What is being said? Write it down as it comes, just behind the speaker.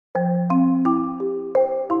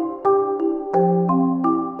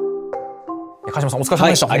鹿島さんお疲れ様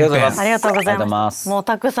でした。ありがとうございます。ありがとうございます。もう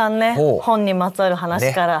たくさんね、本にまつわる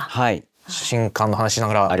話から、新刊の話しな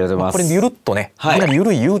がら、ありがとうございます。これゆるっとね、かなりゆ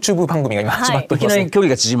るい YouTube 番組が今始まっております。いきなり距離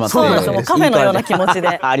が縮まって、そうなんですよ。もうカフェのような気持ちで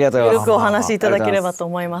ありがとうございます。ゆるくお話しいただければと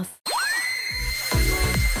思います。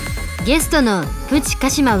ゲストのプチ鹿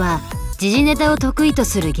島は時事ネタを得意と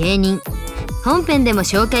する芸人。本編でも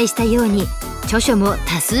紹介したように著書も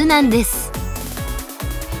多数なんです。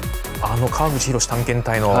川口博探検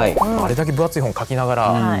隊のあれだけ分厚い本書きなが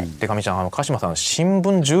ら、でか美ちゃん鹿島さん新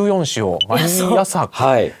聞14紙を毎朝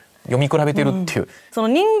読み比べてるっていう、その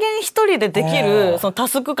人間一人でできるそのタ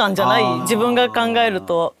スク感じゃない自分が考える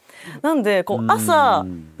と、なんでこう朝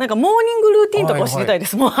なんかモーニングルーティンとかを知りたいで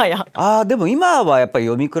す。もはや。でも今はやっぱり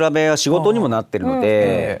読み比べは仕事にもなってるの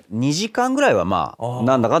で、2時間ぐらいはまあ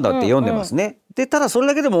なんだかんだって読んでますね。でただそれ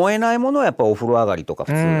だけでも追えないものはやっぱお風呂上がりとか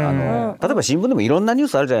普通例えば新聞でもいろんなニュー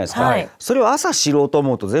スあるじゃないですか。それを朝知ろうと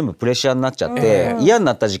思うと全部プレッシャーになっちゃって嫌に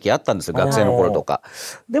なった時期あったんですよ、学生の頃とか。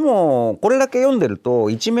でもこれだけ読んでると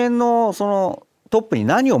一面のそのトップに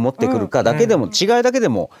何を持ってくるかだけでも違いだけで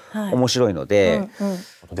も面白いので。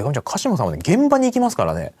でか美ちゃん鹿島さんはね現場に行きますか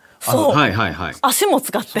らね。そう、足も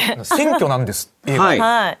使って選挙なんです映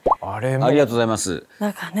画。あれもありがとうございます。な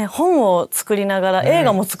んかね本を作りながら映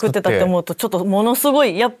画も作ってたって思うとちょっとものすご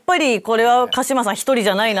いやっぱりこれは鹿島さん一人じ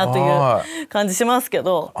ゃないなという感じしますけ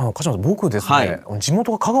ど。鹿島さん僕ですね、地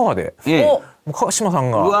元が香川で、鹿島さ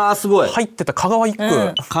んが入ってた香川一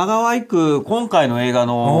区、香川一区今回の映画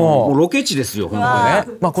のロケ地ですよ。本当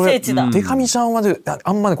にね。これでか美ちゃんは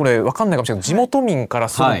あんまりこれわかんないかもしれないけど、地元民から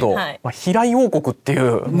すると平井王国ってい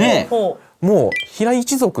うね、もう平井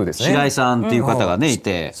一族ですね。平井さんっていう方がねい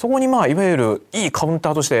て、そこにいわゆるいいカウン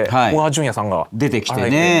ターとして小川淳也さんが出てきて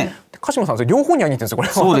ね。鹿島さんそれ両方に会いに行ってるんですよこれ。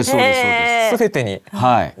そうですそうですそうです。すべてに。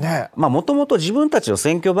もともと自分たちの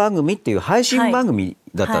選挙番組っていう配信番組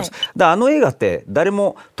だったんです。だから映画って誰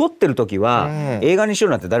も撮ってる時は映画にしよ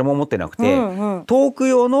うなんて誰も思ってなくて、トーク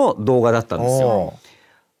用の動画だったんですよ。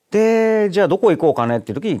でじゃあどこ行こうかねっ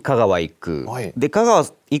ていう時に香川一区で、香川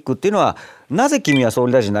一区っていうのはなぜ君は総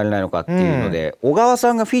理大臣になれないのかっていうので、小川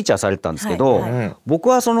さんがフィーチャーされてたんですけど、僕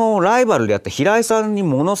はそのライバルであった平井さんに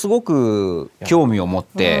ものすごく興味を持っ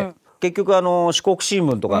て、結局四国新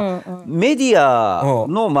聞とかメディア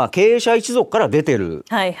の経営者一族から出てる。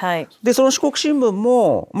でその四国新聞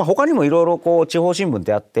も他にもいろいろこう地方新聞っ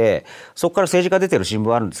てあって、そこから政治家出てる新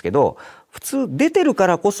聞あるんですけど、普通出てるか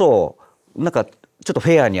らこそなんかちょっとフ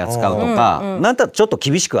ェアに扱うとか、なんたらちょっと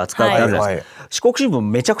厳しく扱うってあるじゃないですか。四国新聞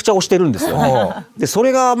めちゃくちゃ推してるんですよね。でそ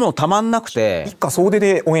れがもうたまんなくて、一家総出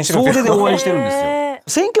で応援してるんですよ。総出で応援してるんですよ。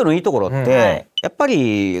選挙のいいところってやっぱ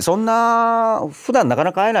りそんな普段なか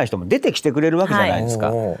なか会えない人も出てきてくれるわけじゃないです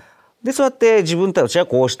か。でそうやって自分たちは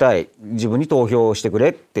こうしたい、自分に投票してくれ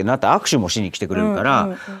ってなって握手もしに来てくれるから、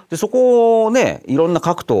でそこをねいろんな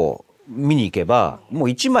角度を見に行けばもう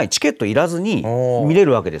1枚チケットいらずに見れ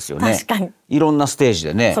るわけですよね。確かにいろんなステージ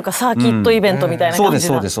でね。そうか、サーキットイベントみたいな感じだ。そうです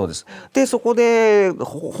そうですそうです。でそこで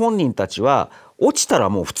本人たちは落ちたら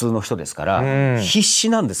もう普通の人ですから必死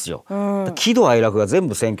なんですよ。喜怒哀楽が全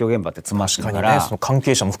部選挙現場って詰まってるから、その関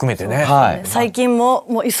係者も含めてね。最近も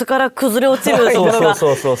う椅子から崩れ落ちるところがち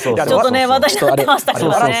ょっとね話題になってましたけど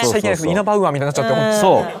ね。イナバウアーみたいになっちゃって、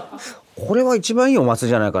そうこれは一番いいお祭り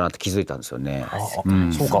じゃないかなって気づいたんですよね。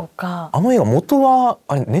そうか。あの映画元は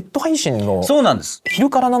ネット配信の昼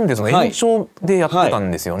からなんですが延長でやってたん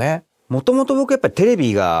ですよね。もともと僕やっぱりテレ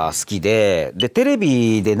ビが好きで、テレ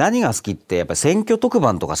ビで何が好きってやっぱり選挙特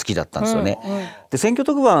番とか好きだったんですよね。で選挙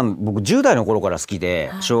特番僕10代の頃から好き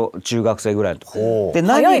で、中学生ぐらいのとこで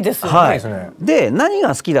早いですね。で何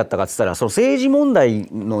が好きだったかって言ったらその政治問題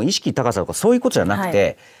の意識高さとかそういうことじゃなく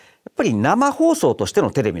て、やっぱり生放送として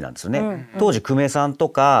のテレビなんですよね。当時久米さんと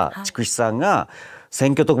か筑紫さんが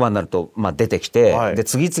選挙特番になると出てきて、で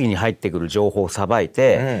次々に入ってくる情報をさばい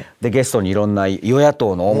て、でゲストにいろんな与野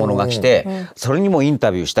党の大物が来て、それにもインタ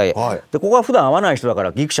ビューしたい、でここは普段会わない人だか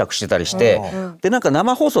らギクシャクしてたりして、でなんか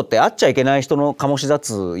生放送って会っちゃいけない人の醸し出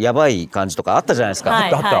すやばい感じとかあったじゃないです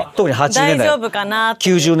か。特に80年代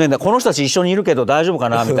90年代この人たち一緒にいるけど大丈夫か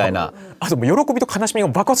なみたいな、あと喜びと悲しみが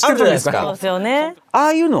爆発してるじゃないですか。あ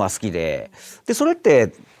あいうのは好きで、それっ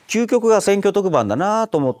て究極が選挙特番だな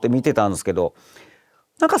と思って見てたんですけど、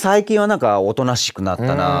なんか最近はなんかおとなしくなっ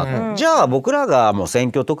たな。じゃあ僕らがもう選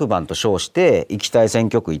挙特番と称して行きたい選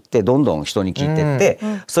挙区行ってどんどん人に聞いてって、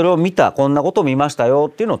それを見た、こんなことを見ましたよ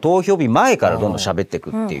っていうのを投票日前からどんどん喋ってい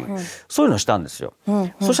くっていう、そういうのをしたんですよ。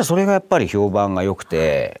そしたらそれがやっぱり評判が良く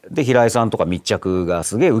て、で平井さんとか密着が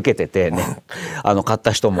すげえ受けててね買っ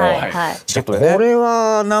た人もこれ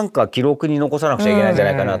はなんか記録に残さなくちゃいけないんじゃ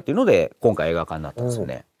ないかなっていうので今回映画化になったんですよ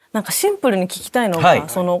ね。なんかシンプルに聞きたいのが、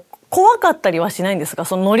その怖かったりはしないんですか？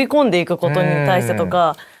その乗り込んでいくことに対してと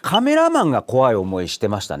か。カメラマンが怖い思いして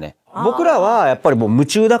ましたね。僕らはやっぱりもう夢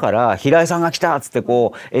中だから平井さんが来たっつって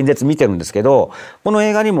こう演説見てるんですけど、この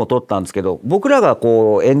映画にも撮ったんですけど、僕らが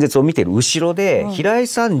こう演説を見てる後ろで、平井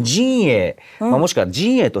さん陣営、もしくは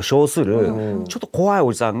陣営と称するちょっと怖い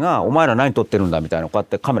おじさんがお前ら何撮ってるんだみたいな、こうやっ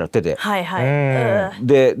てカメラ手で、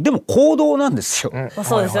でも行動なんですよ。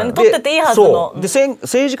そうですよね。撮ってていいはずの。で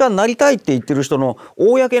政治家になりたいって言ってる人の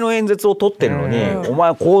公の演説を撮ってるのに、お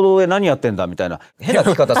前行動で何やってんだみたいな変な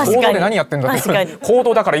聞き方する。行動で何やってんだって。行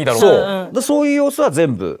動だからいいだろう。そういう様子は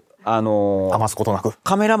全部余すことなく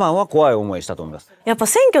カメラマンは怖い思いしたと思います。やっぱ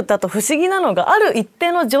選挙ってあと不思議なのが、ある一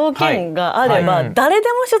定の条件があれば誰で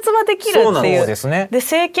も出馬できるっていう。で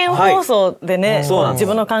政見放送でね、自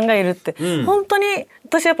分の考えるって、本当に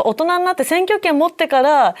私やっぱ大人になって選挙権持ってか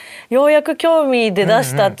らようやく興味で出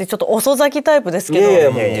したってちょっと遅咲きタイプですけど、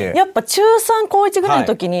やっぱ中3高1ぐらいの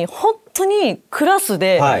時に本当にクラス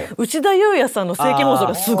で内田裕也さんの政見放送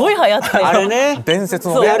がすごい流行って、あれね、伝説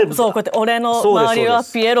のそうこうやって俺の周りは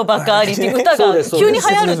ピエロばかりっていう歌が急に流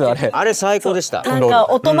行るって、あれ最高でした。なんか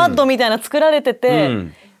オトマットみたいな作られてて、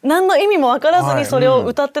何の意味も分からずにそれを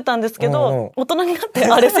歌ってたんですけど、大人になって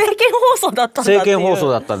あれ政見放送だったんだっていう。政見放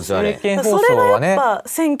送だったんですよあれ。それがやっぱ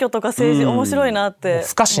選挙とか政治面白いなって。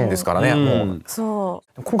不可侵ですからね。もうそ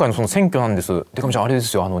う今回のその選挙なんです。でかみちゃんあれで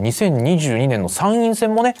すよ、2022年の参院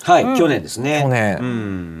選もね。去年ですね。去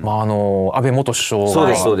年、安倍元首相そう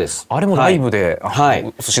ですそうです。あれもライブで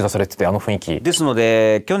映し出されてて、あの雰囲気ですの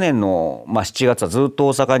で、去年の7月はずっと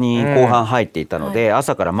大阪に後半入っていたので、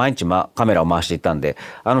朝から毎日カメラを回していたんで、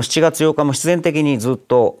7月8日も必然的にずっ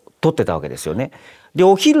と撮ってたわけですよね。で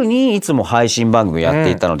お昼にいつも配信番組をやっ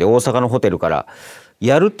ていたので、大阪のホテルから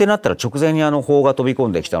やるってなったら直前に砲が飛び込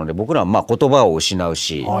んできたので、僕らは言葉を失う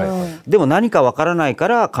し、でも何かわからないか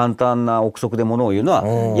ら簡単な憶測でものを言うの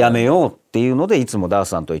はやめようっていうので、いつもダース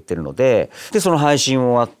さんと言ってるので、その配信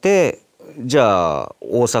終わってじゃあ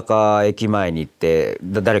大阪駅前に行って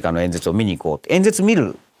誰かの演説を見に行こうって、演説見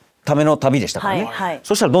るための旅でしたからね、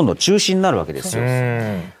そしたらどんどん中止になるわけですよ。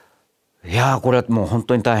いやこれはもう本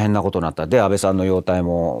当に大変なことになった。で安倍さんの容体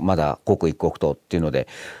もまだ刻一刻とっていうので、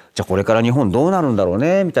じゃあこれから日本どうなるんだろう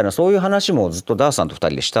ねみたいな、そういう話もずっとダースさんと2人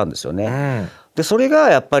でしたんですよね。でそれ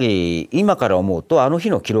がやっぱり今から思うと、あの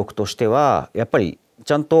日の記録としてはやっぱり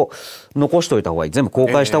ちゃんと残しておいた方がいい、全部公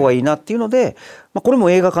開した方がいいなっていうので、これ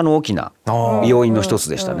も映画化の大きな要因の一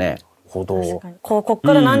つでしたね。こっ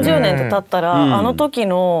から何十年と経ったら、あの時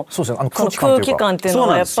の空気感っていうの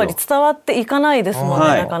はやっぱり伝わっていかないですもんね、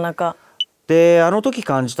なかなか。であの時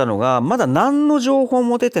感じたのが、まだ何の情報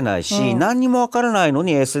も出てないし、何にもわからないの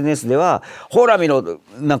に SNS ではほら見ろ、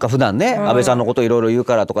なんか普段ね、安倍さんのこといろいろ言う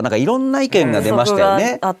からとか、なんかいろんな意見が出ましたよ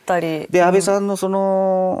ね。で安倍さんのそ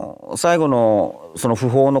の最後のその訃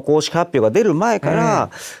報の公式発表が出る前から、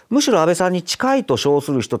むしろ安倍さんに近いと称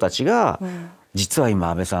する人たちが、実は今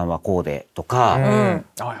安倍さんはこうでとか、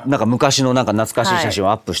なんか昔のなんか懐かしい写真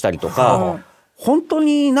をアップしたりとか、本当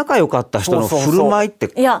に仲良かった人の振る舞いって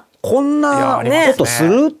こんなことす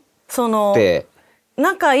るって、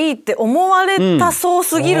仲いいって思われたそう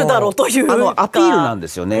すぎるだろうというか、アピールなんで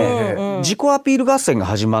すよね。自己アピール合戦が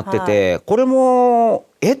始まってて、これも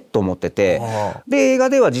と思ってて、で映画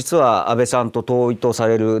では実は安倍さんと遠いとさ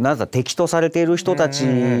れる、なんだ敵とされている人たち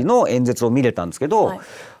の演説を見れたんですけど、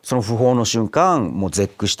その訃報の瞬間もう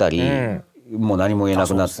絶句したり、もう何も言えな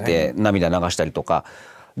くなって涙流したりとか。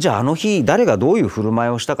じゃああの日誰がどういう振る舞い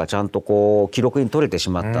をしたかちゃんとこう記録に取れてし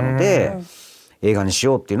まったので、映画にし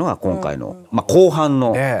ようっていうのが今回の後半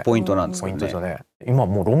のポイントなんですよね。今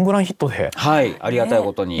もうロングランヒットで、ありがたい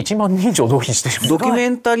ことに1万人以上動員してる。ドキュメ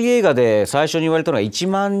ンタリー映画で最初に言われたのが1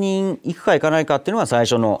万人いくかいかないかっていうのが最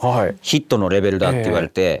初のヒットのレベルだって言われ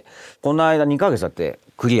て、この間2ヶ月だって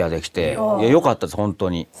クリアできて、いや良かったです本当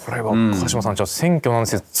に。これは鹿島さん、じゃあ選挙なんで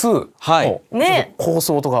す2の構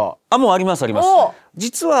想とかもうありますあります。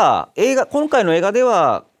実は今回の映画で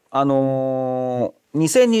は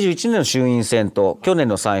2021年の衆院選と去年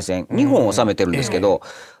の参院選2本収めてるんですけど、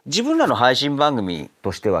自分らの配信番組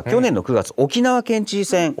としては去年の9月沖縄県知事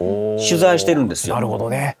選取材してるんですよ。なるほど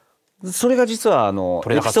ね。それが実はエ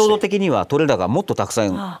ピソード的には撮れ高がもっとたくさ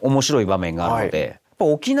ん面白い場面があるので、やっぱ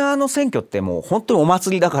沖縄の選挙ってもう本当にお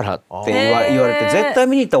祭りだからって言われて、絶対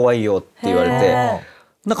見に行った方がいいよって言われて。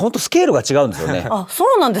なんか本当スケールが違うんですよね。そ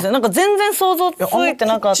うなんですね。なんか全然想像ついて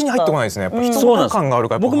なかった。こっちに入ってこないですね。やっぱ人感がある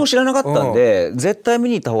から。僕も知らなかったんで、絶対見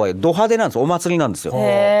に行った方がいい。ド派手なんです。お祭りなんですよ。もう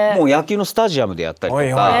野球のスタジアムでやったり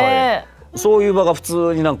とか、そういう場が普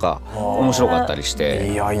通になんか面白かったりし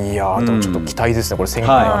て。いやいや、でもちょっと期待ですね。これ選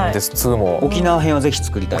挙なんです2も。沖縄編はぜひ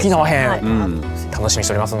作りたい。沖縄編楽しみにし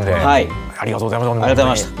ておりますんで。ありがとうございます。ありがとうござい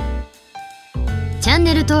ました。チャン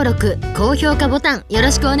ネル登録高評価ボタンよ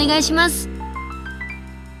ろしくお願いします。